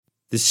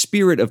The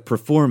spirit of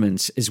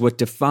performance is what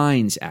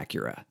defines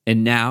Acura.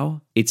 And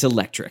now, it's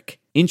electric.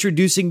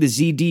 Introducing the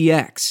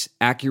ZDX,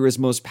 Acura's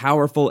most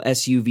powerful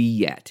SUV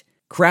yet.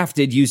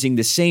 Crafted using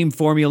the same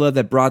formula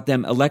that brought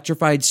them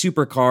electrified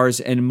supercars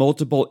and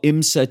multiple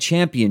IMSA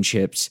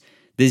championships,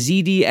 the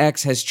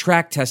ZDX has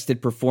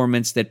track-tested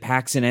performance that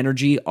packs an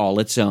energy all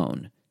its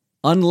own.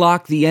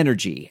 Unlock the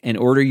energy and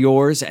order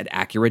yours at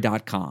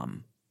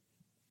Acura.com.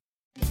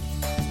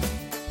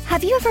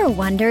 Have you ever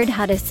wondered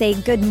how to say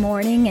good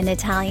morning in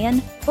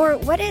Italian? Or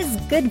what is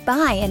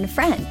goodbye in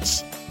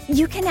French?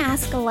 You can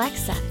ask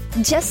Alexa.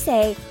 Just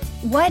say,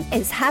 what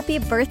is happy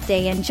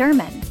birthday in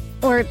German?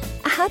 Or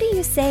how do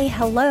you say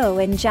hello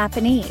in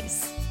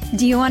Japanese?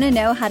 Do you want to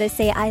know how to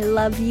say I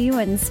love you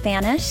in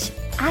Spanish?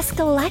 Ask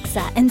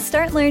Alexa and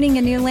start learning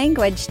a new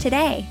language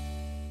today.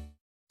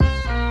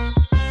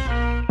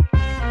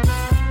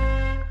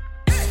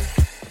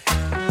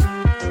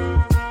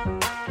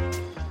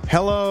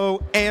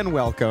 Hello and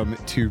welcome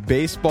to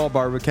Baseball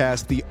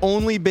Barbacast, the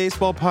only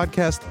baseball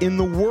podcast in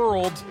the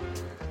world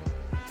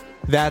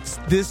that's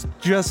this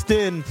just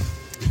in.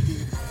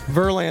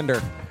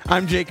 Verlander.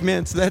 I'm Jake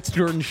Mintz. That's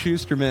Jordan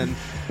Schusterman.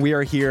 We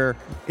are here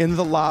in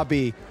the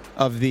lobby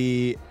of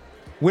the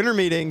winter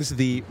meetings,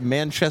 the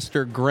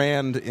Manchester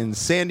Grand in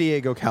San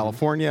Diego,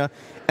 California.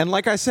 And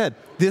like I said,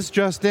 this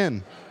just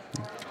in.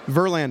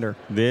 Verlander.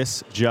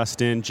 This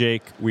just in,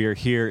 Jake. We are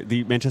here,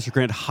 the Manchester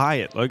Grand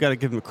Hyatt. I got to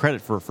give them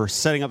credit for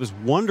setting up this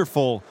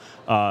wonderful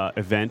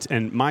event.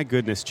 And my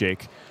goodness,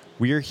 Jake,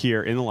 we are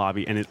here in the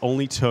lobby, and it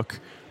only took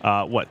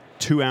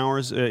 2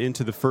 hours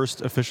into the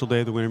first official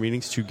day of the winter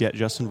meetings to get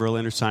Justin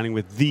Verlander signing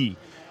with the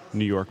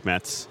New York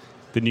Mets.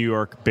 The New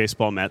York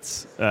baseball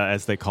Mets,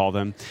 as they call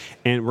them.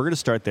 And we're going to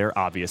start there,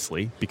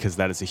 obviously, because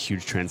that is a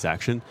huge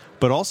transaction.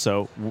 But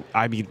also,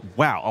 I mean,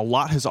 wow, a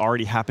lot has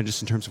already happened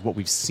just in terms of what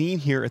we've seen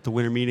here at the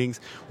winter meetings.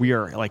 We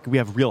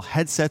have real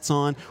headsets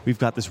on. We've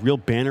got this real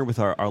banner with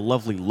our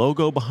lovely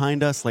logo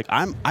behind us.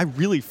 I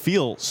really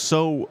feel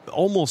so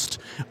almost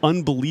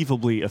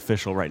unbelievably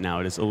official right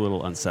now. It is a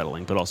little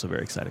unsettling, but also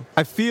very exciting.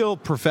 I feel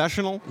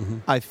professional. Mm-hmm.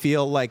 I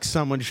feel like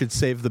someone should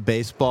save the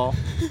baseball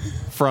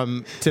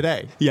from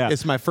today. Yeah.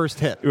 It's my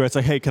first hit. It's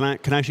like, hey, can I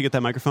actually get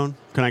that microphone?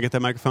 Can I get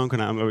that microphone?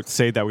 I'm going to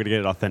say that we're going to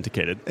get it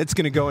authenticated. It's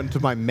going to go into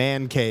my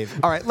man cave.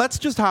 All right, let's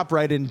just hop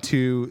right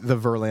into the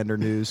Verlander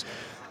news.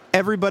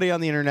 Everybody on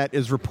the internet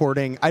is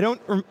reporting. I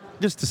don't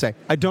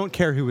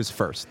care who was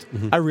first.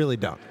 Mm-hmm. I really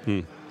don't.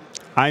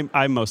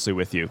 I'm mostly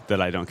with you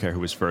that I don't care who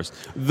was first.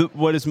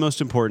 What is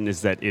most important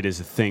is that it is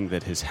a thing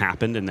that has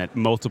happened and that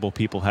multiple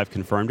people have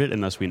confirmed it,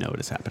 and thus we know it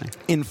is happening.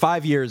 In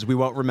 5 years, we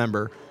won't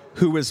remember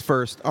who was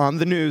first on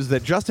the news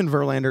that Justin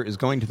Verlander is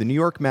going to the New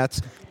York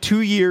Mets. 2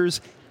 years,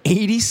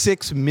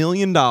 $86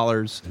 million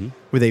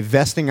with a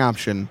vesting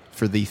option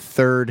for the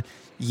third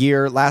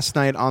year. Last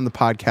night on the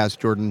podcast,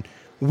 Jordan,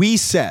 we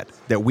said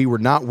that we were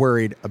not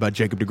worried about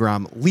Jacob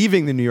deGrom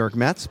leaving the New York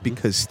Mets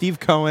because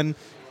Steve Cohen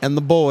and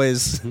the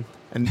boys,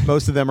 and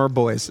most of them are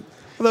boys,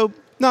 although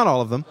not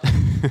all of them,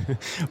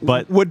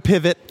 but would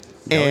pivot.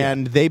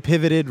 And they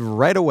pivoted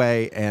right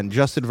away, and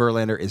Justin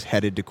Verlander is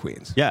headed to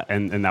Queens. Yeah,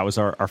 and that was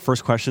our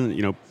first question,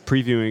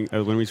 previewing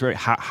when we were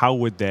how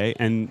would they?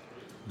 And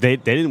they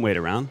didn't wait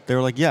around. They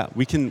were like, yeah,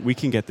 we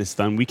can get this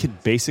done. We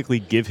could basically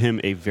give him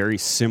a very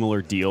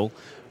similar deal,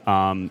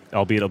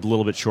 albeit a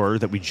little bit shorter,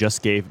 that we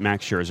just gave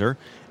Max Scherzer,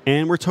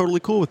 and we're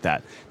totally cool with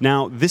that.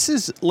 Now,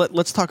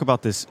 let's talk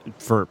about this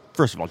for,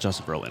 first of all,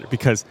 Justin Verlander,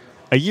 because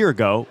a year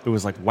ago, it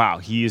was like, wow,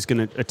 he is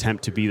going to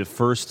attempt to be the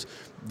first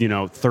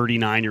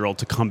 39-year-old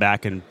to come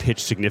back and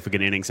pitch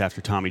significant innings after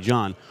Tommy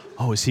John.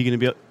 Oh, is he going to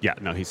be? Yeah,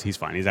 no, he's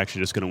fine. He's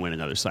actually just going to win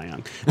another Cy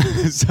Young.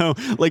 So,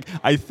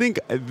 I think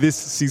this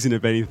season,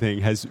 if anything,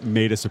 has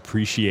made us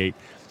appreciate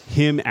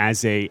him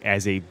as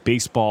a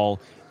baseball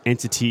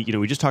entity.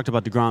 We just talked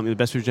about DeGrom, the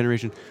best pitcher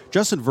generation.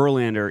 Justin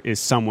Verlander is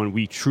someone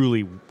we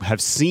truly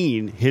have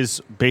seen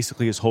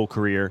basically his whole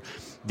career,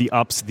 the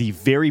ups, the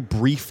very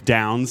brief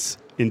downs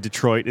in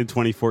Detroit in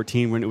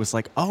 2014 when it was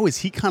like, oh, is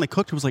he kind of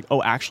cooked? It was like,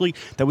 oh, actually,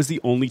 that was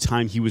the only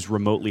time he was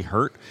remotely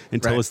hurt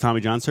until his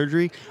Tommy John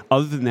surgery.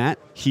 Other than that,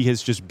 he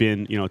has just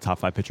been, a top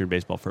 5 pitcher in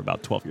baseball for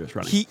about 12 years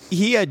running.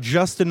 He had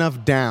just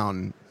enough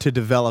down to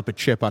develop a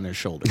chip on his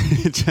shoulder.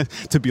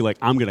 To be like,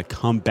 I'm going to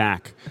come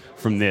back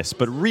from this.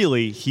 But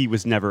really, he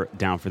was never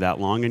down for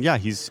that long. And yeah,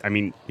 he's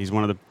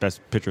one of the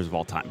best pitchers of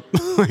all time.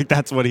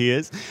 That's what he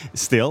is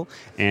still.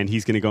 And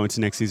he's going to go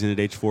into next season at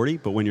age 40.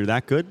 But when you're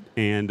that good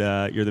and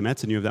you're the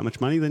Mets and you have that much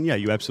money, then yeah,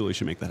 you absolutely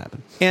should make that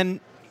happen. And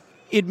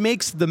it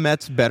makes the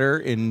Mets better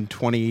in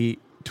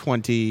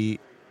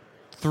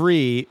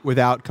 2023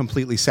 without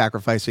completely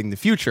sacrificing the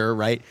future,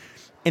 right?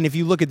 And if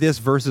you look at this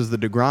versus the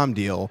DeGrom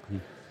deal,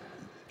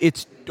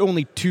 it's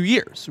only 2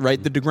 years,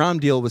 right? The DeGrom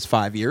deal was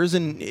 5 years,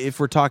 and if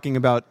we're talking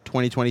about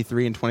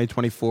 2023 and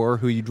 2024,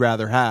 who you'd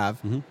rather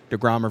have,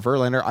 DeGrom or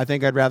Verlander, I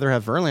think I'd rather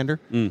have Verlander.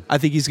 I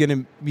think he's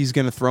gonna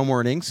throw more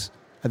innings.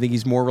 I think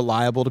he's more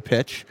reliable to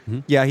pitch.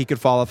 Yeah, he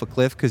could fall off a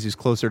cliff because he's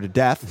closer to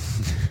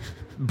death.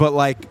 But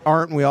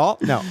aren't we all?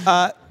 No.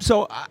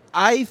 So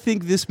I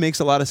think this makes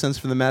a lot of sense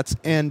for the Mets.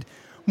 And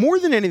more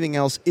than anything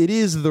else, it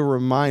is the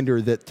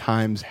reminder that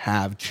times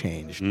have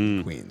changed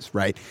in Queens,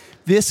 right?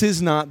 This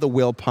is not the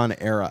Wilpon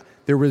era.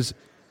 There was,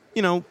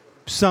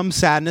 some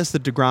sadness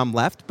that DeGrom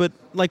left, but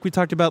like we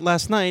talked about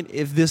last night,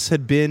 if this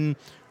had been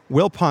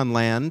Wilpon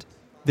land,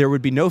 there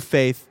would be no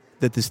faith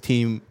that this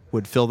team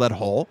would fill that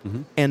hole,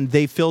 and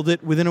they filled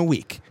it within a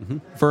week.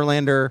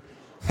 Verlander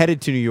headed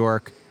to New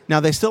York. Now,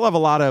 they still have a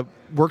lot of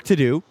work to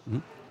do,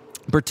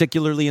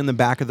 particularly in the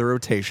back of the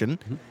rotation,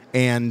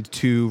 and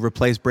to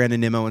replace Brandon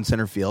Nimmo in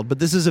center field, but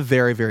this is a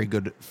very, very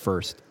good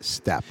first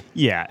step.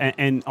 Yeah,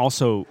 and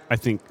also, I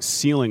think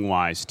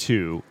ceiling-wise,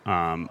 too,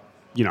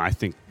 I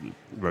think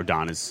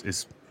Rodon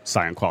is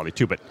Cy Young quality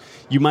too, but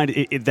you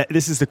might.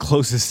 This is the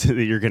closest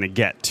that you're going to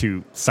get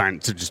to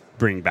just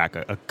bring back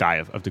a guy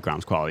of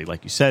DeGrom's quality,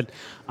 like you said,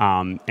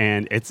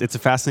 and it's a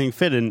fascinating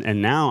fit.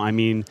 And now, I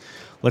mean,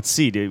 let's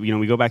see.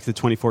 We go back to the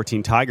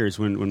 2014 Tigers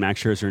when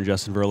Max Scherzer and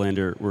Justin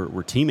Verlander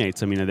were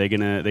teammates. I mean, are they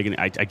gonna?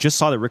 I just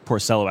saw that Rick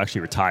Porcello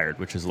actually retired,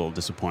 which is a little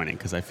disappointing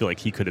because I feel like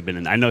he could have been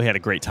in. I know he had a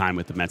great time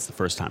with the Mets the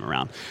first time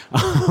around.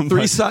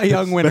 3 Cy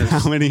Young winners.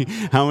 How many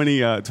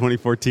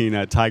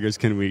 2014 Tigers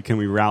can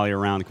we rally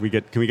around? Can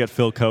we get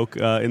Phil Koch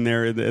in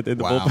there in the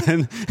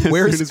bullpen?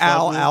 Where's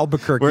Al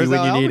Albuquerque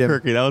when you need him?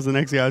 That was the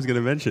next guy I was going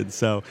to mention.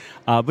 So,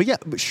 but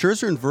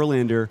Scherzer and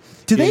Verlander.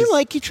 Do they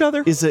like each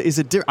other? We're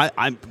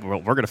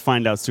going to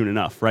find out soon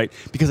enough, right?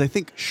 Because I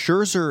think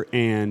Scherzer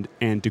and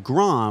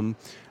DeGrom,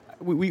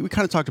 we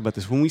kind of talked about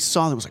this when we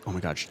saw them. It was like, oh my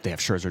God, they have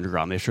Scherzer and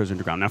DeGrom. They have Scherzer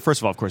and DeGrom. Now,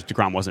 first of all, of course,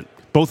 DeGrom wasn't.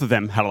 Both of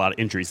them had a lot of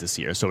injuries this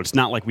year, so it's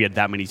not like we had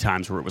that many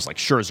times where it was like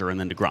Scherzer and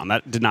then DeGrom.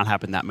 That did not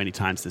happen that many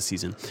times this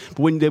season. But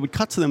when they would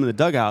cut to them in the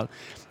dugout,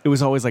 it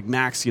was always like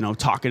Max,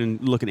 talking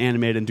and looking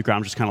animated, and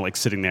DeGrom just kind of like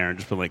sitting there and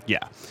just being like, yeah.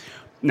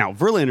 Now,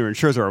 Verlander and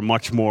Scherzer are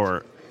much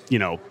more,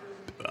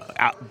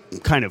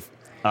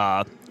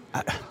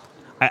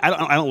 I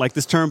don't like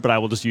this term, but I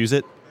will just use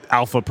it.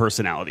 Alpha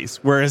personalities,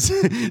 whereas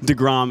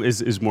DeGrom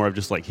is more of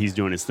just like he's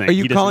doing his thing. Are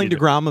you calling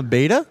DeGrom a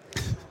beta?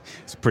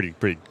 It's pretty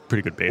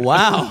good beta.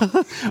 Wow.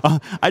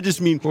 I just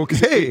mean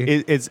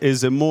okay. It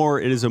is a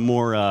more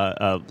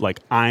like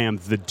I am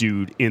the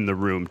dude in the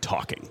room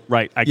talking,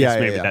 right? I guess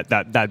maybe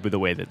that'd be the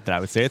way that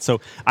I would say it.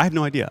 So I have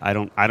no idea. I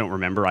don't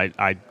remember.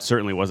 I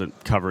certainly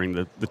wasn't covering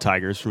the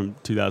Tigers from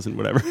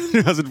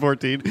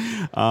 2014.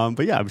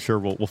 But yeah, I'm sure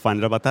we'll find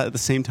out about that. At the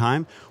same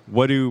time,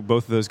 what do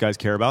both of those guys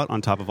care about?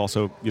 On top of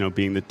also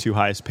being the 2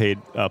 highest paid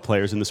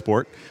players in the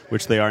sport,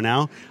 which they are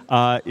now,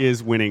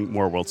 is winning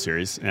more World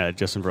Series.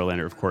 Justin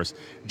Verlander, of course,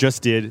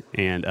 just did,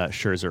 and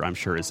Scherzer, I'm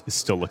sure, is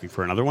still looking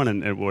for another one.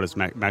 And what is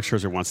Max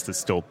Scherzer wants to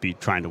still be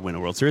trying to win a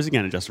World Series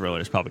again, and Justin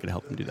Verlander is probably going to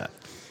help him do that.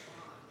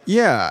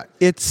 Yeah,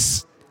 it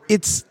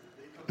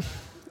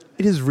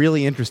is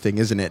really interesting,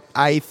 isn't it?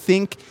 I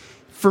think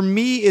for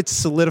me, it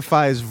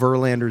solidifies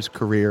Verlander's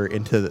career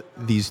into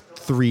these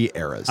 3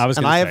 eras. I was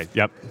going to say,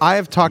 yep. I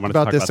have talked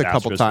about this a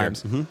couple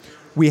times.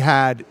 We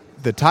had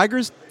the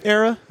Tigers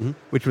era,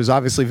 which was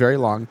obviously very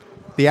long,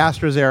 the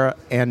Astros era,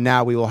 and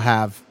now we will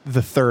have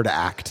the third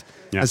act,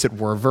 as it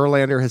were.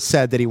 Verlander has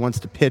said that he wants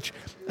to pitch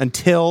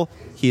until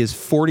he is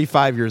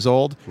 45 years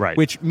old, right?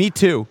 Which, me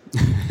too.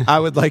 I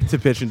would like to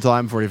pitch until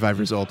I'm 45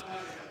 years old.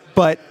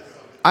 But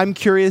I'm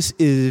curious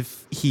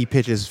if he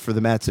pitches for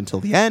the Mets until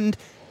the end,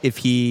 if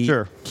he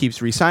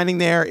keeps re-signing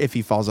there, if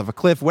he falls off a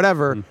cliff,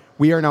 whatever.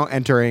 We are now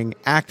entering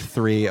Act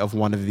 3 of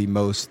one of the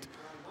most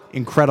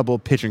incredible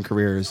pitching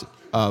careers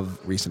of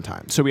recent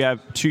times. So we have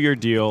 2-year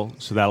deal,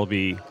 so that'll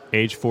be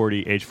age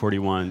 40, age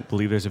 41. I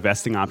believe there's a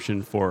vesting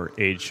option for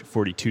age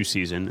 42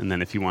 season, and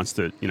then if he wants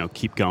to,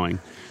 keep going,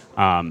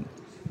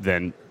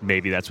 then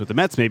maybe that's with the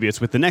Mets. Maybe it's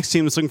with the next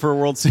team that's looking for a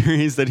World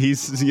Series that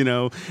he's,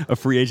 a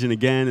free agent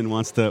again and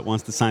wants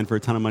to sign for a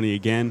ton of money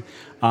again.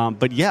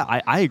 But yeah,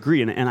 I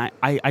agree, and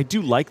I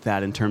do like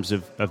that in terms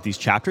of these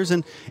chapters,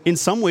 and in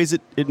some ways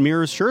it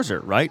mirrors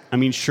Scherzer, right? I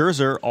mean,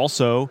 Scherzer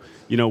also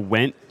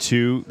went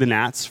to the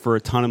Nats for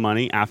a ton of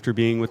money after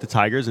being with the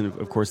Tigers and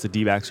of course the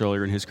D-backs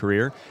earlier in his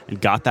career, and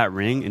got that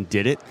ring and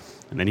did it.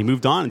 And then he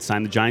moved on and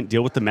signed the giant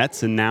deal with the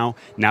Mets, and now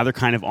they're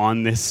kind of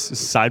on this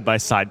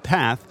side-by-side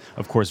path.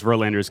 Of course,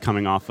 Verlander is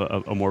coming off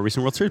a more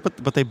recent World Series,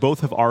 but they both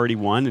have already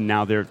won, and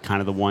now they're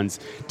kind of the ones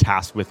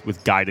tasked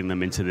with guiding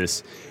them into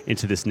this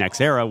next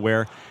era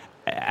where,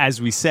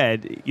 as we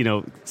said,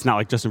 it's not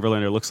like Justin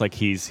Verlander looks like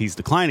he's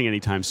declining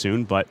anytime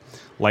soon, but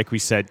like we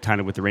said, kind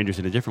of with the Rangers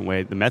in a different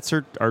way, the Mets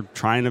are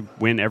trying to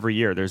win every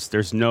year.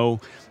 There's no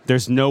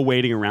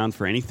waiting around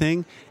for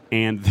anything.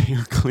 And they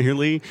are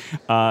clearly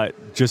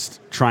just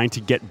trying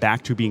to get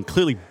back to being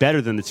clearly better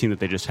than the team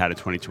that they just had in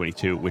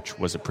 2022, which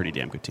was a pretty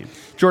damn good team.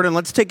 Jordan,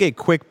 let's take a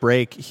quick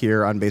break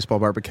here on Baseball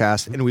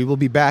Barbacast, and we will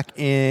be back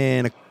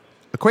in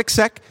a quick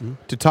sec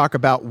to talk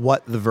about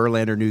what the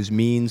Verlander news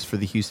means for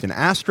the Houston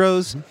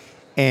Astros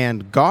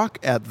and gawk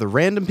at the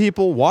random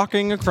people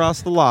walking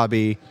across the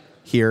lobby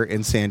here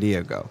in San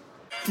Diego.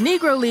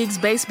 Negro Leagues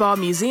Baseball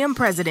Museum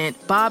President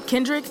Bob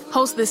Kendrick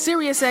hosts the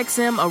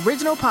SiriusXM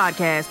original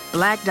podcast,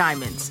 Black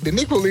Diamonds. The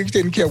Negro Leagues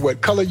didn't care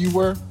what color you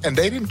were, and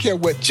they didn't care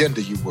what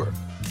gender you were.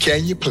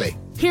 Can you play?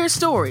 Hear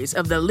stories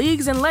of the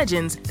leagues and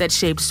legends that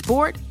shaped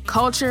sport,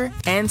 culture,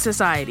 and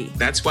society.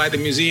 That's why the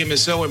museum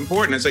is so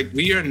important. It's like,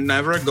 we are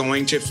never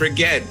going to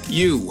forget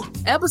you.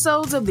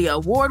 Episodes of the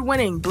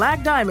award-winning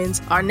Black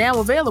Diamonds are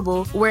now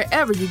available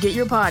wherever you get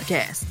your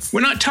podcasts.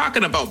 We're not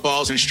talking about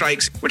balls and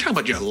strikes. We're talking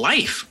about your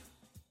life.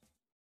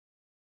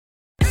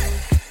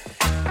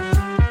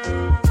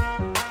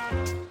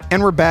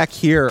 And we're back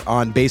here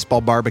on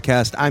Baseball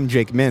Barbacast. I'm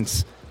Jake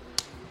Mintz.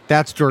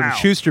 That's Jordan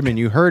Schusterman.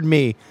 You heard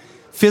me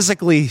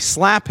physically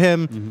slap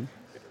him.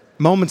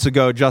 Moments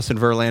ago, Justin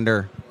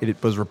Verlander,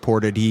 it was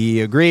reported he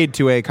agreed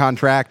to a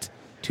contract,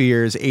 2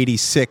 years,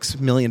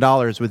 $86 million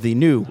with the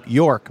New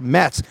York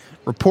Mets,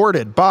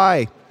 reported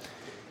by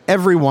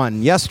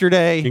everyone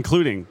yesterday.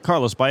 Including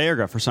Carlos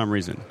Baerga for some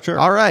reason. Sure.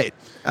 All right.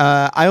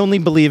 I only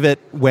believe it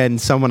when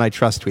someone I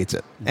trust tweets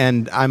it,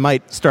 and I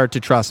might start to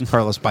trust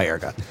Carlos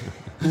Baerga.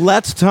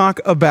 Let's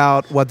talk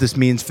about what this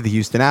means for the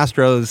Houston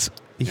Astros.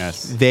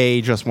 Yes.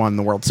 They just won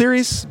the World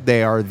Series.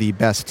 They are the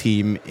best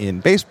team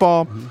in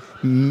baseball.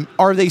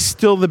 Are they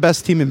still the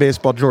best team in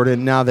baseball,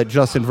 Jordan, now that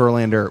Justin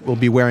Verlander will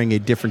be wearing a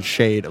different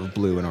shade of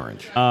blue and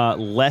orange?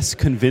 Less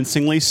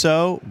convincingly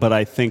so, but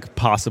I think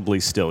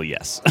possibly still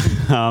yes.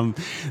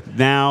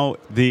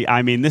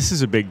 This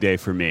is a big day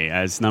for me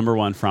as number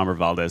one Framber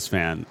Valdez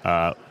fan.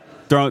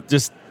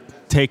 Just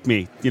take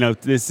me.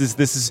 This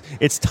is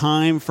it's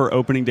time for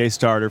opening day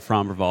starter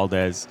Framber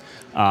Valdez,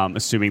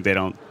 assuming they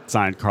don't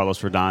sign Carlos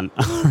Rodon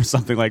or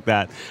something like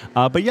that.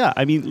 But yeah,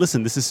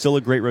 listen, this is still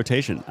a great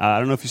rotation. I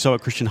don't know if you saw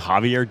what Christian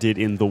Javier did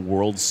in the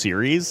World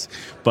Series,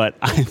 but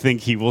I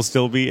think he will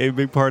still be a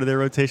big part of their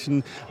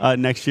rotation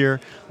next year,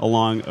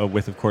 along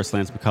with, of course,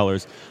 Lance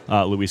McCullers,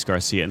 Luis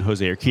Garcia, and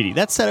Jose Urquidy.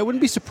 That said, I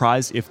wouldn't be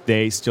surprised if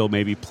they still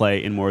maybe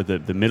play in more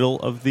the middle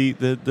of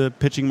the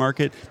pitching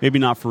market. Maybe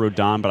not for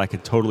Rodon, but I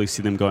could totally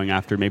see them going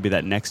after maybe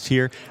that next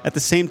tier. At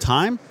the same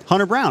time,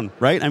 Hunter Brown,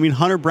 right?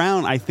 Hunter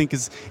Brown, I think,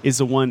 is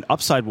the one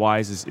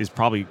upside-wise is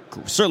probably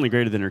certainly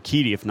greater than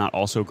Urquidy, if not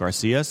also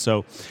Garcia.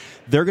 So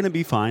they're going to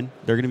be fine.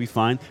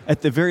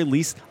 At the very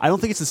least, I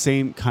don't think it's the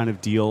same kind of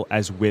deal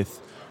as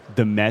with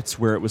the Mets,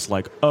 where it was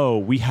like, oh,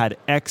 we had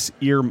X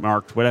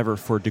earmarked, whatever,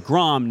 for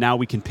DeGrom. Now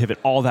we can pivot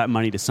all that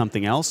money to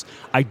something else.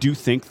 I do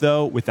think,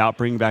 though, without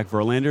bringing back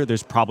Verlander,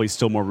 there's probably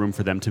still more room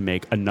for them to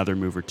make another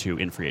move or two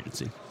in free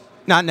agency.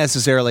 Not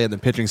necessarily on the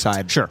pitching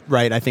side. Sure.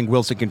 Right? I think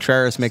Wilson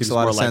Contreras makes Seems a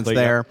lot more of sense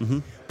likely, there. yeah. Mm-hmm.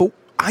 But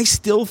I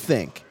still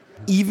think,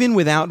 even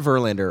without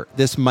Verlander,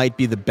 this might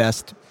be the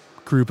best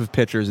group of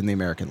pitchers in the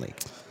American League.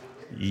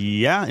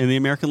 Yeah, in the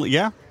American League.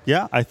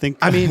 Yeah. I think.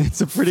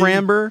 It's a pretty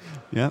Framber,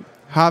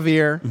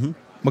 Javier,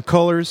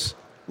 McCullers,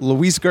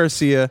 Luis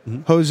Garcia,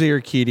 Jose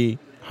Urquidy,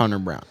 Hunter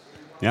Brown.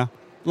 Yeah.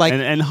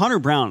 And Hunter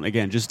Brown,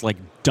 again, just like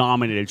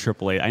dominated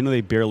AAA. I know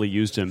they barely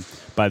used him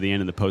by the end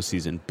of the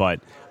postseason,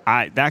 but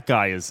that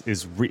guy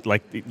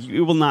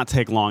it will not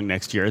take long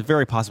next year. It's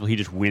very possible he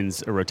just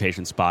wins a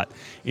rotation spot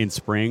in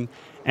spring.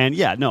 And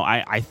yeah, no,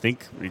 I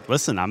think.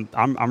 Listen,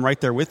 I'm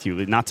right there with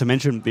you. Not to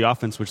mention the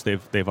offense, which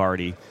they've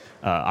already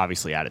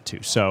obviously added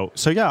to. So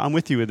yeah, I'm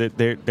with you.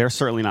 That they're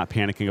certainly not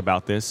panicking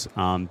about this.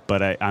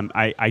 But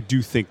I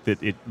do think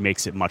that it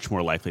makes it much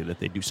more likely that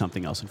they do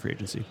something else in free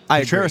agency.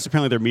 Contreras,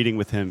 apparently they're meeting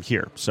with him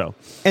here. So,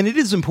 and it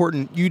is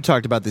important. You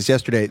talked about this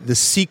yesterday. The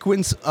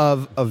sequence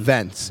of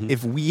events.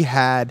 If we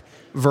had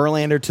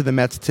Verlander to the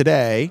Mets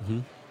today,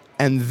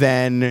 and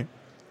then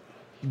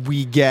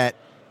we get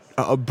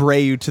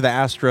Abreu to the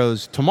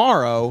Astros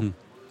tomorrow,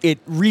 it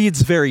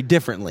reads very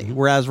differently.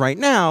 Whereas right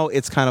now,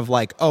 it's kind of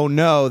like, oh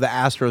no, the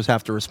Astros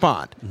have to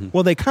respond.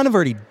 Well, they kind of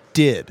already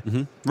did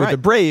with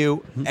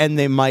Abreu, and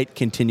they might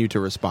continue to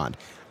respond.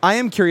 I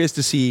am curious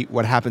to see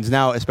what happens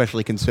now,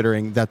 especially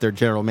considering that their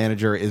general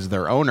manager is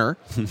their owner,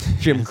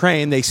 Jim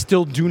Crane. They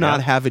still do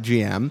not have a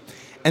GM.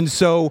 And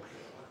so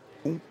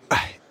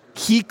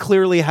he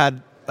clearly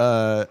had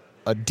a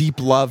deep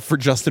love for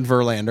Justin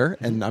Verlander,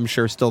 and I'm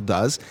sure still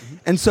does.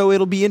 And so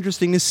it'll be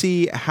interesting to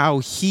see how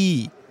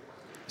he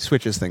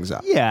switches things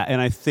up. Yeah,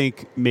 and I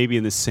think maybe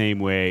in the same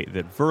way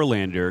that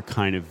Verlander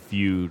kind of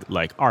viewed,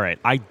 like, all right,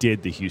 I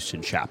did the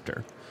Houston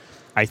chapter.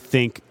 I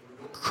think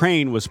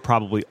Crane was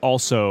probably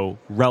also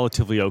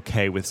relatively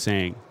okay with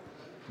saying,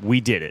 we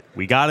did it.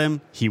 We got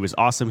him. He was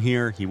awesome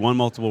here. He won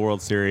multiple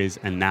World Series,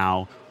 and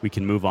now we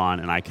can move on,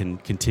 and I can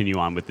continue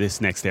on with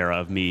this next era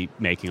of me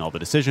making all the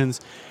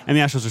decisions. And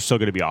the Astros are still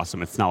going to be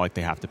awesome. It's not like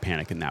they have to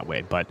panic in that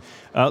way. But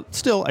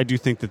still, I do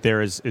think that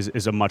there is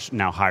a much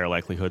now higher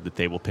likelihood that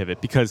they will pivot,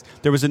 because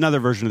there was another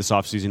version of this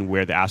offseason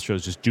where the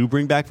Astros just do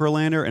bring back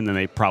Verlander, and then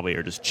they probably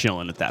are just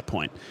chilling at that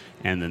point.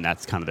 And then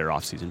that's kind of their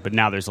offseason. But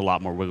now there's a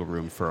lot more wiggle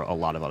room for a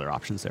lot of other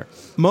options there.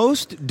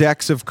 Most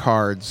decks of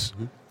cards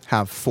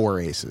have 4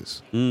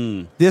 aces.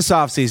 This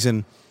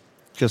offseason,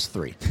 just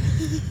 3.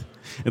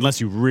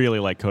 Unless you really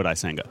like Kodai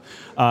Senga.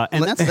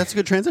 And that's a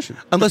good transition.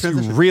 Unless you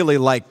really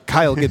like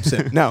Kyle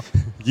Gibson. No.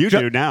 You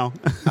do now.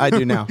 I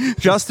do now.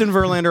 Justin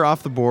Verlander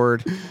off the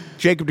board.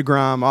 Jacob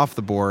deGrom off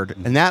the board.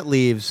 And that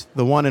leaves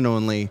the one and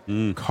only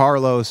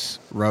Carlos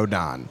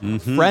Rodon.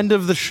 Friend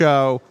of the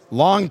show.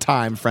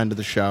 Longtime friend of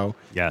the show.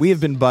 Yes. We have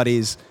been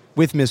buddies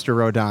with Mr.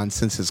 Rodon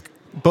since his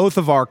both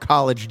of our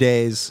college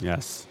days.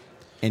 Yes.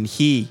 And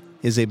he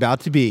is about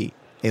to be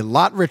a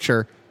lot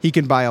richer. He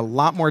can buy a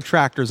lot more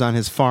tractors on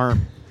his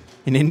farm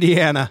in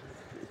Indiana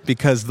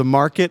because the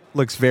market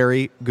looks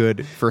very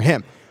good for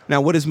him. Now,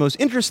 what is most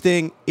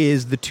interesting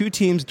is the two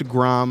teams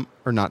the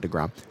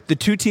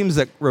two teams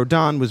that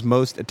Rodon was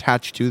most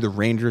attached to, the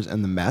Rangers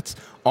and the Mets,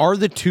 are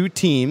the two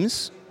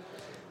teams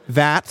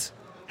that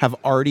have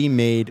already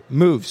made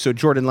moves. So,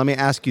 Jordan, let me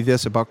ask you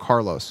this about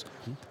Carlos.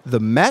 The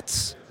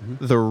Mets,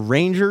 the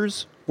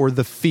Rangers, or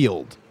the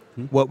field?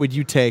 What would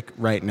you take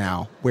right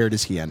now? Where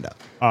does he end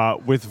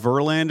up? With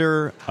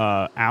Verlander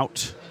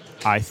out,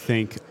 I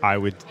think I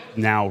would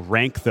now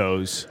rank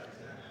those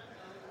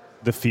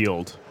the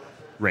field,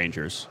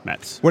 Rangers,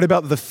 Mets. What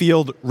about the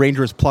field,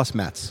 Rangers plus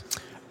Mets?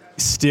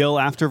 Still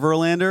after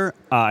Verlander,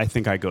 I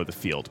think I go the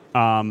field.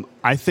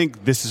 I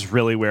think this is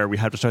really where we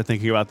have to start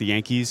thinking about the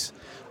Yankees.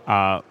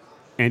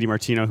 Andy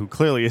Martino, who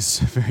clearly is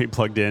very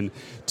plugged in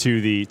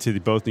to the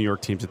both New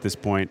York teams at this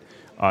point,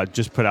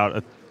 just put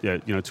out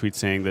a tweet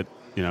saying that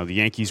the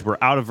Yankees were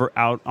out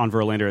on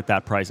Verlander at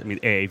that price. I mean,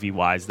 AAV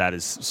wise, that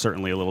is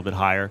certainly a little bit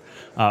higher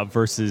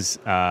versus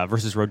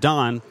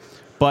Rodon,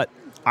 but.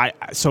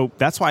 So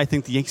that's why I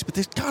think the Yankees, but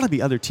there's got to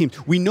be other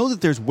teams. We know that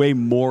there's way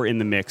more in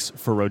the mix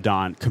for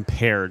Rodon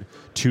compared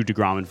to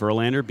DeGrom and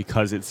Verlander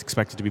because it's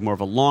expected to be more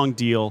of a long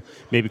deal,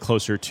 maybe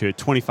closer to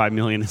 $25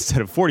 million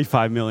instead of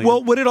 $45 million.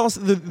 Well, what it also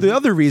the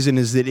other reason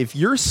is that if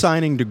you're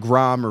signing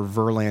DeGrom or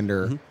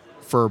Verlander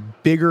for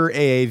bigger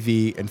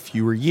AAV and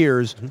fewer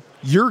years,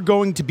 you're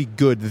going to be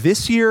good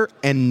this year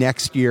and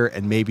next year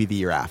and maybe the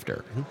year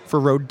after. For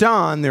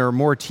Rodon, there are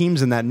more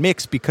teams in that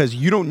mix because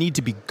you don't need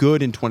to be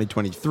good in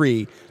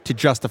 2023 to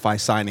justify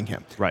signing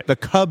him. Right. The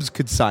Cubs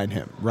could sign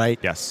him, right?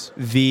 Yes.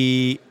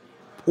 The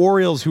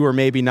Orioles, who are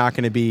maybe not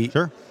going to be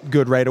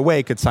good right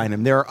away, could sign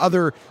him. There are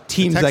other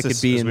teams Texas, that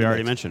could be as in we the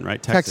already mix. mentioned,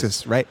 right?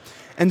 Texas, right?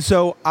 And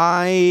so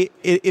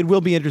it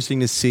will be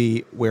interesting to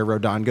see where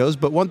Rodon goes.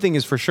 But one thing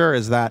is for sure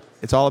is that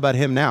it's all about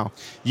him now.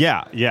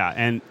 Yeah.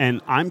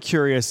 And I'm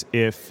curious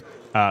if,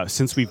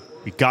 since we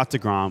got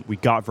DeGrom, we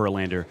got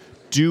Verlander,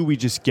 do we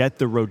just get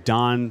the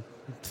Rodon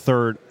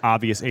third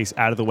obvious ace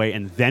out of the way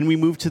and then we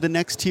move to the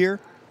next tier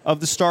of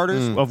the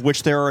starters, of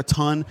which there are a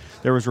ton?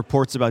 There was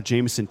reports about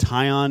Jameson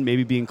Taillon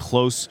maybe being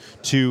close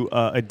to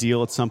a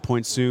deal at some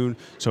point soon.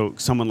 So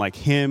someone like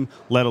him,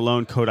 let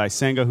alone Kodai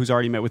Senga, who's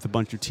already met with a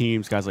bunch of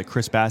teams, guys like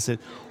Chris Bassett.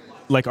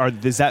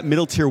 Is that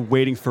middle tier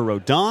waiting for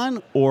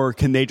Rodon, or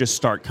can they just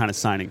start kind of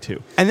signing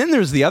too? And then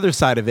there's the other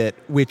side of it,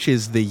 which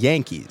is the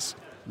Yankees.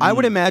 I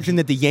would imagine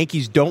that the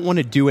Yankees don't want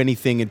to do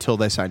anything until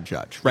they sign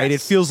Judge, right?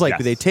 Yes. It feels like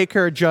they take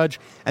care of Judge,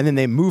 and then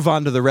they move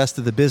on to the rest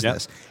of the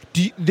business.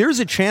 Yep.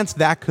 There's a chance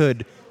that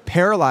could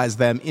paralyze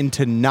them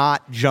into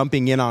not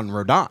jumping in on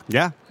Rodon.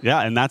 Yeah,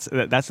 and that's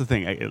the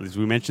thing. As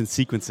we mentioned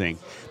sequencing,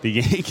 the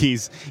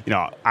Yankees,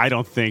 I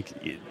don't think,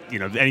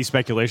 any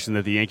speculation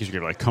that the Yankees are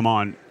going to be like, come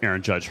on,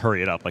 Aaron Judge,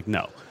 hurry it up. Like,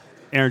 no.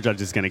 Aaron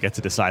Judge is going to get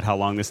to decide how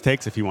long this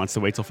takes. If he wants to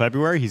wait till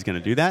February, he's going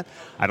to do that.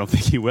 I don't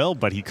think he will,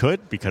 but he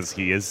could because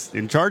he is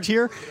in charge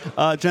here,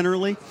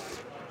 generally.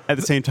 At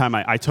the same time,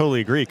 I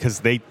totally agree because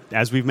they,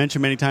 as we've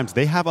mentioned many times,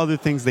 they have other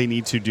things they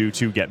need to do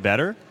to get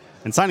better.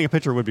 And signing a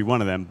pitcher would be one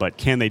of them, but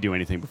can they do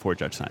anything before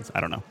Judge signs?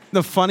 I don't know.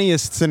 The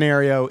funniest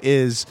scenario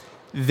is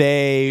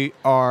they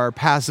are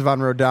passive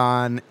on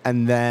Rodon,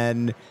 and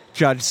then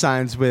Judge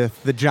signs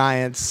with the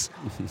Giants,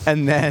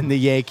 and then the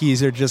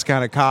Yankees are just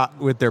kind of caught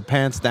with their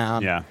pants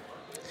down. Yeah.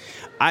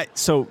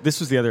 So this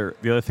was the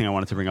other thing I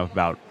wanted to bring up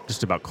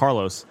about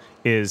Carlos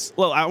is,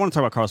 well, I want to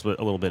talk about Carlos a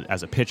little bit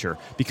as a pitcher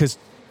because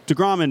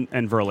DeGrom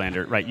and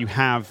Verlander, right? You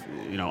have,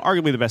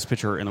 arguably the best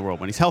pitcher in the world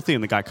when he's healthy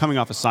and the guy coming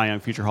off a Cy Young,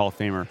 future Hall of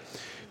Famer.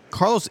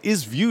 Carlos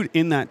is viewed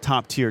in that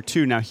top tier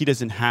too. Now, he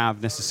doesn't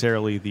have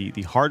necessarily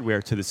the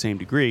hardware to the same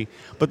degree,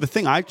 but the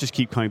thing I just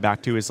keep coming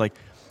back to is like,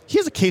 he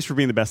has a case for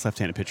being the best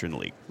left-handed pitcher in the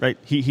league, right?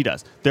 He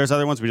does. There's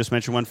other ones. We just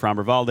mentioned one,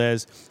 Framber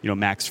Valdez,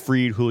 Max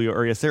Fried, Julio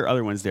Urias. There are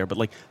other ones there, but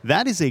like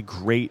that is a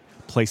great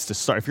place to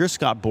start. If you're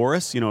Scott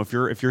Boras,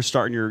 if you're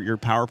starting your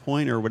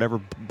PowerPoint or whatever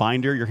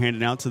binder you're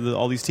handing out to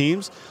all these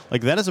teams,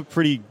 like that is a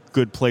pretty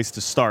good place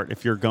to start.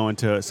 If you're going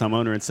to some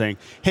owner and saying,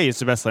 "Hey, it's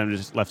the best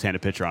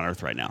left-handed pitcher on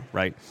earth right now,"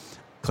 right?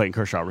 Clayton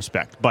Kershaw,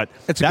 respect, but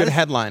it's a good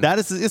headline.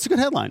 It's a good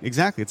headline.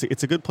 Exactly.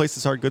 It's a good place to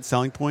start. Good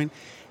selling point.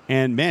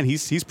 And man,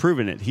 he's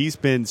proven it. He's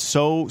been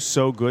so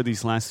good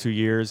these last 2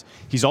 years.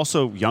 He's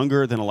also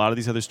younger than a lot of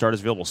these other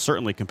starters available,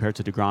 certainly compared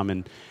to DeGrom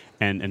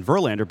and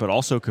Verlander, but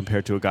also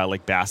compared to a guy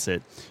like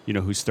Bassett,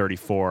 who's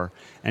 34.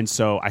 And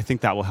so I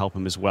think that will help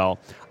him as well.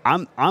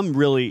 I'm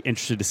really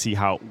interested to see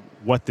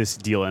what this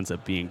deal ends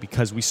up being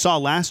because we saw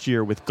last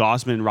year with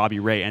Gausman and Robbie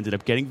Ray ended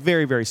up getting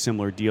very, very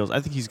similar deals.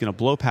 I think he's going to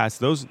blow past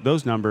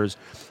those numbers,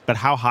 but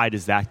how high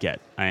does that get?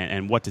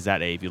 And what does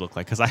that AAV look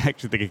like? Because I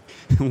actually think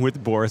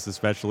with Boras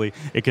especially,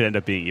 it could end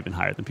up being even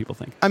higher than people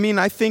think. I mean,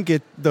 I think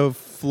the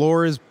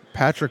floor is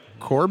Patrick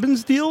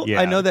Corbin's deal. Yeah.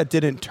 I know that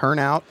didn't turn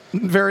out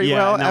very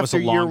well and that after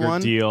was a longer year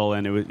one. deal,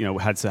 and it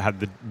was had to have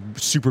the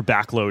super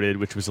backloaded,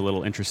 which was a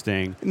little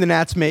interesting. And the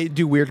Nats may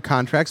do weird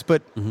contracts,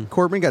 but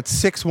Corbin got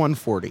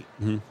 6/140.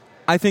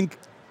 I think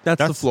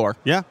That's the floor.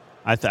 Yeah,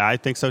 I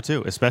think so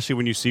too, especially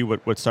when you see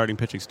what starting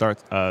pitching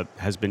starts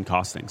has been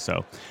costing.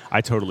 So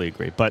I totally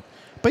agree. But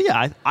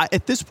yeah, I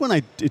at this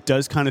point, it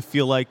does kind of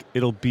feel like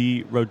it'll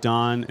be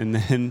Rodon and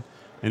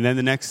then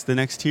the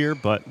next tier,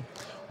 but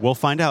we'll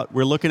find out.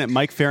 We're looking at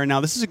Mike Farron now.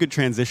 This is a good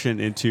transition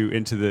into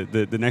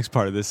the next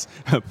part of this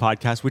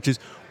podcast, which is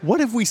what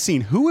have we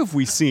seen? Who have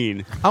we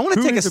seen? I want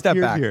to take a step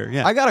back. Here?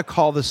 Yeah. I got a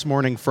call this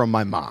morning from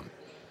my mom.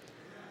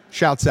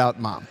 Shouts out,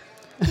 Mom.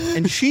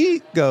 And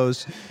she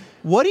goes,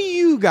 what do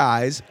you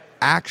guys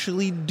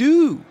actually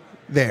do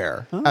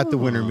there at the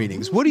winter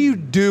meetings? What are you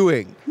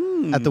doing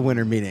at the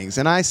winter meetings?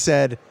 And I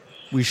said,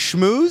 we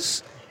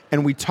schmooze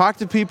and we talk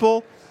to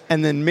people,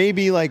 and then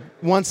maybe like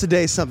once a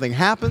day something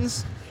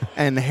happens,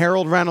 and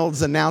Harold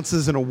Reynolds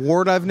announces an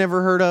award I've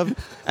never heard of,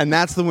 and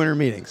that's the winter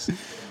meetings.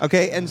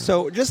 Okay, and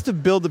so just to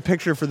build the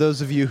picture for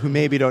those of you who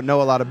maybe don't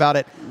know a lot about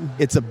it,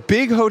 it's a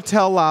big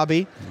hotel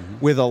lobby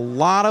with a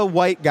lot of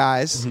white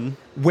guys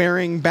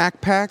wearing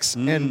backpacks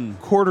and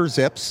quarter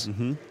zips,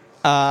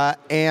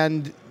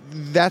 and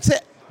that's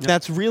it. Yep.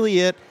 That's really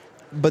it.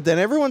 But then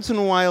every once in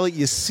a while,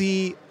 you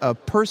see a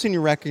person you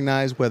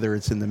recognize, whether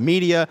it's in the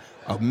media,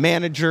 a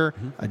manager,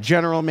 a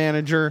general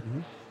manager,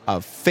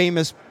 a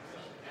famous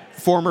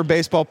former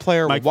baseball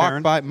player Mike walk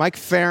Farron. by. Mike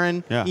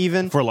Farron,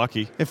 even. If we're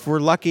lucky. If we're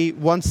lucky.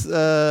 Once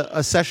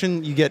a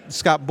session, you get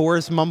Scott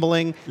Boras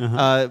mumbling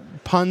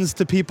puns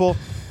to people.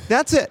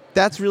 That's it.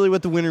 That's really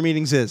what the winter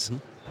meetings is.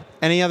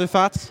 Any other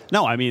thoughts?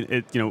 No, I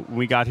mean,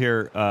 we got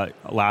here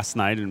last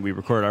night and we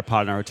recorded our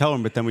pod in our hotel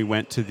room, but then we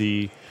went to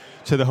the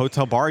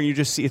hotel bar, and you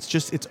just see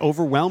it's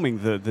overwhelming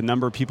the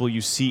number of people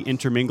you see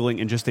intermingling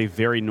in just a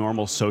very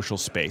normal social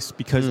space,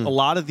 because a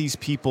lot of these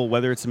people,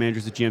 whether it's the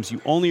managers, the GMs,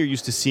 you only are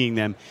used to seeing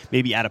them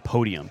maybe at a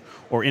podium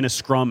or in a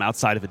scrum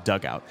outside of a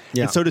dugout.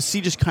 Yeah. And so to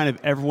see just kind of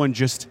everyone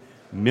just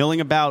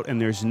milling about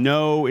and there's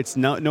no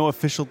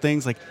official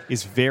things, like,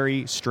 is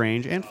very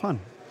strange and fun,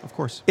 of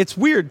course. It's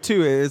weird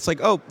too. It's like,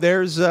 oh,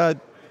 there's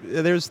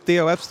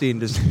Theo Epstein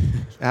just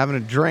having a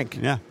drink.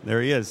 Yeah,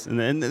 there he is.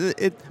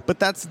 But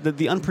that's the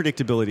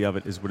unpredictability of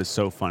it is what is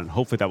so fun.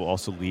 Hopefully that will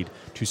also lead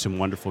to some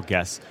wonderful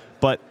guests.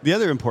 But the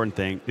other important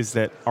thing is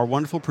that our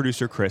wonderful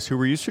producer, Chris, who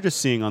we're used to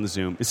just seeing on the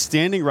Zoom, is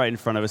standing right in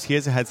front of us. He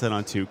has a headset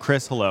on too.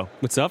 Chris, hello.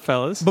 What's up,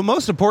 fellas? But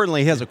most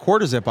importantly, he has a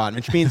quarter zip on,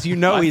 which means he's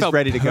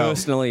ready to go. I felt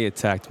personally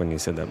attacked when you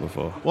said that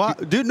before. Well,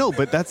 dude, no,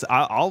 but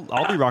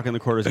I'll be rocking the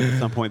quarter zip at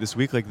some point this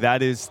week. Like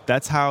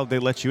that's how they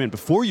let you in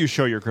before you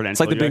show your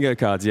credentials. It's like the bingo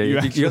cards. Yeah,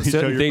 you got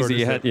certain things that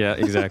you had. Yeah,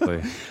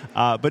 exactly.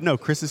 But no,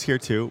 Chris is here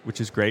too,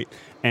 which is great,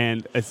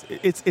 and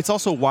it's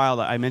also wild.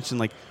 I mentioned,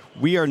 like,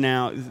 we are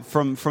now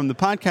from the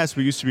podcast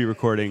we used to be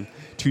recording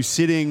to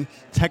sitting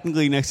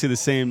technically next to the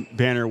same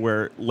banner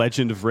where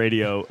legend of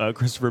radio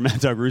Christopher Mad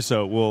Dog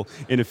Russo will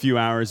in a few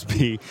hours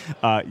be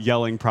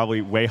yelling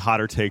probably way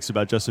hotter takes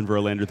about Justin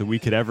Verlander than we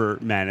could ever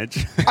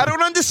manage. I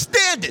don't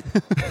understand it.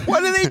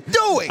 What are they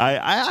doing?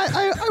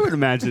 I would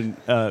imagine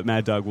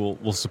Mad Dog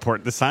will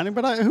support the signing,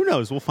 but who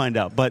knows? We'll find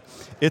out. But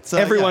it's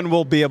everyone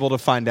will be able to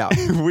find out.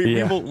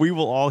 we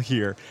will all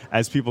hear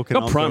as people can.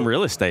 Got prime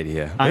real estate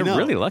here. We're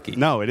really lucky.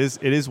 No, it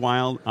is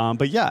wild.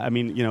 But yeah, I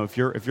mean, if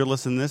you're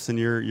listening to this and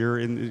you're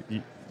in.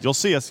 You'll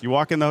see us. You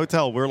walk in the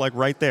hotel, we're like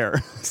right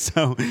there.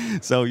 So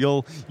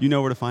you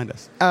know where to find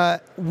us.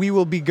 We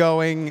will be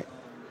going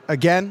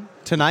again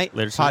tonight,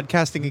 later tonight.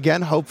 Podcasting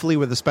again, hopefully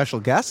with a special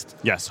guest.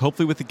 Yes,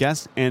 hopefully with a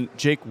guest. And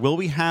Jake, will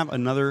we have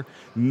another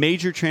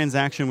major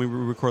transaction we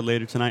record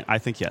later tonight? I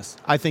think yes.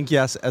 I think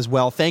yes as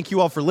well. Thank you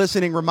all for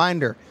listening.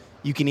 Reminder,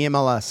 you can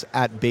email us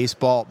at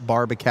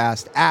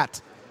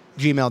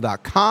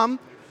baseballbarbacast@gmail.com.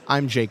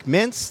 I'm Jake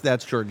Mintz.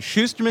 That's Jordan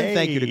Schusterman. Hey,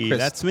 thank you to Chris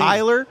that's me.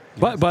 Tyler.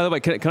 By the way,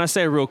 can I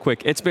say real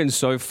quick? It's been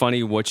so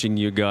funny watching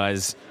you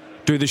guys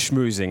do the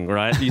schmoozing,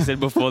 right? You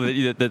said before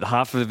that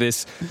half of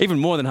this, even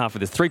more than half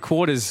of this,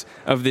 3/4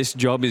 of this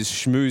job is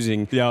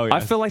schmoozing. Oh, yes.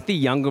 I feel like the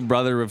younger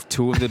brother of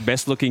two of the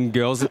best-looking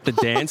girls at the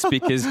dance,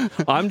 because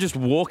I'm just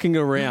walking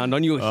around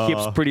on your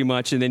hips pretty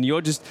much, and then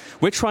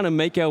we're trying to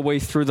make our way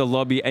through the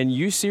lobby, and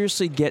you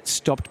seriously get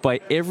stopped by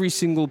every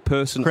single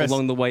person Chris,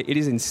 along the way. It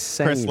is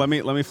insane. Chris, let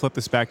me flip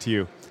this back to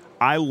you.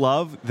 I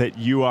love that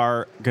you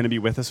are going to be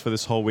with us for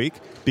this whole week,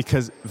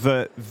 because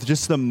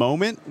just the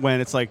moment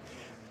when it's like,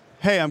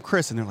 hey, I'm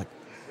Chris, and they're like,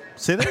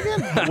 say that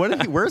again?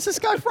 Where is this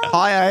guy from?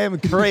 Hi, I am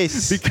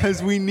Chris.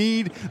 Because we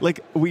need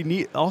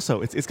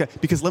also,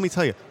 because let me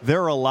tell you,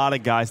 there are a lot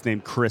of guys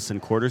named Chris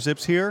and quarter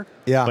zips here,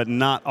 but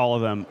not all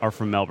of them are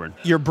from Melbourne.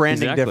 Your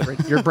branding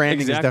different. Your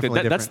branding is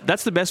definitely different.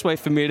 That's the best way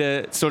for me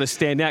to sort of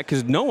stand out,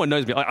 because no one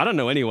knows me. I don't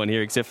know anyone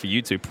here except for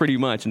you two, pretty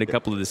much, and a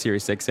couple of the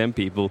Sirius XM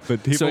people.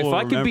 But people so if will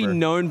I could be remember.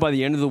 known by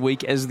the end of the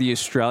week as the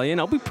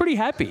Australian, I'll be pretty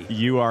happy.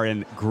 You are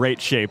in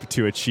great shape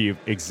to achieve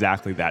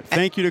exactly that.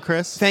 Thank you to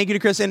Chris. Thank you to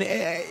Chris. And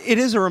it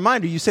is a reminder,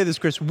 you say this,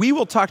 Chris, we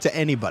will talk to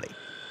anybody.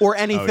 or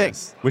anything. Oh,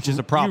 yes. Which is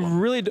a problem. You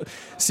really do.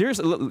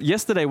 Seriously, look,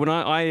 yesterday when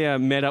I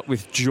met up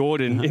with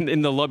Jordan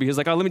in the lobby, he was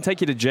like, "Oh, let me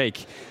take you to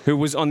Jake," who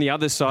was on the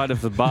other side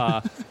of the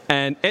bar,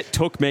 and it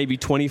took maybe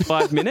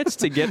 25 minutes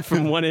to get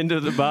from one end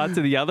of the bar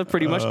to the other.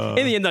 Pretty much.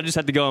 In the end, I just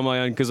had to go on my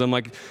own because I'm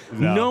like,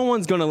 no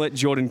one's going to let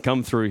Jordan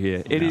come through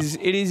here. It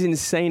is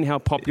insane how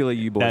popular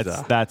you boys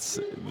are. That's.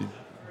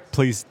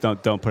 Please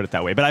don't put it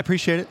that way. But I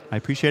appreciate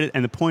it.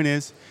 And the point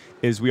is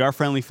we are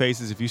friendly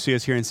faces. If you see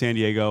us here in San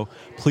Diego,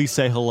 please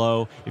say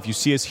hello. If you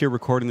see us here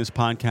recording this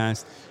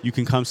podcast, you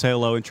can come say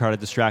hello and try to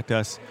distract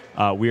us.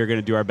 We are going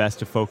to do our best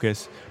to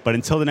focus. But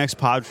until the next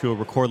pod, which we will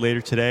record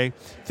later today,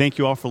 thank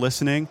you all for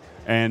listening.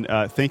 And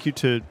thank you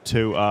to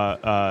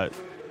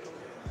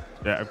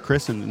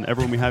Chris and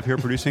everyone we have here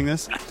producing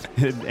this.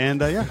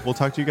 And we'll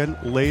talk to you again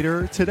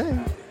later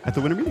today at the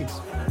winter meetings.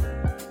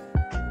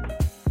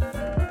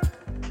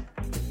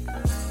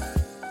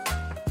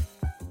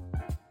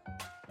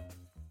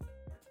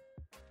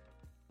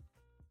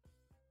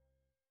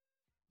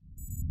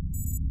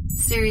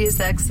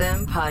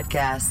 SiriusXM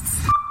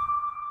podcasts.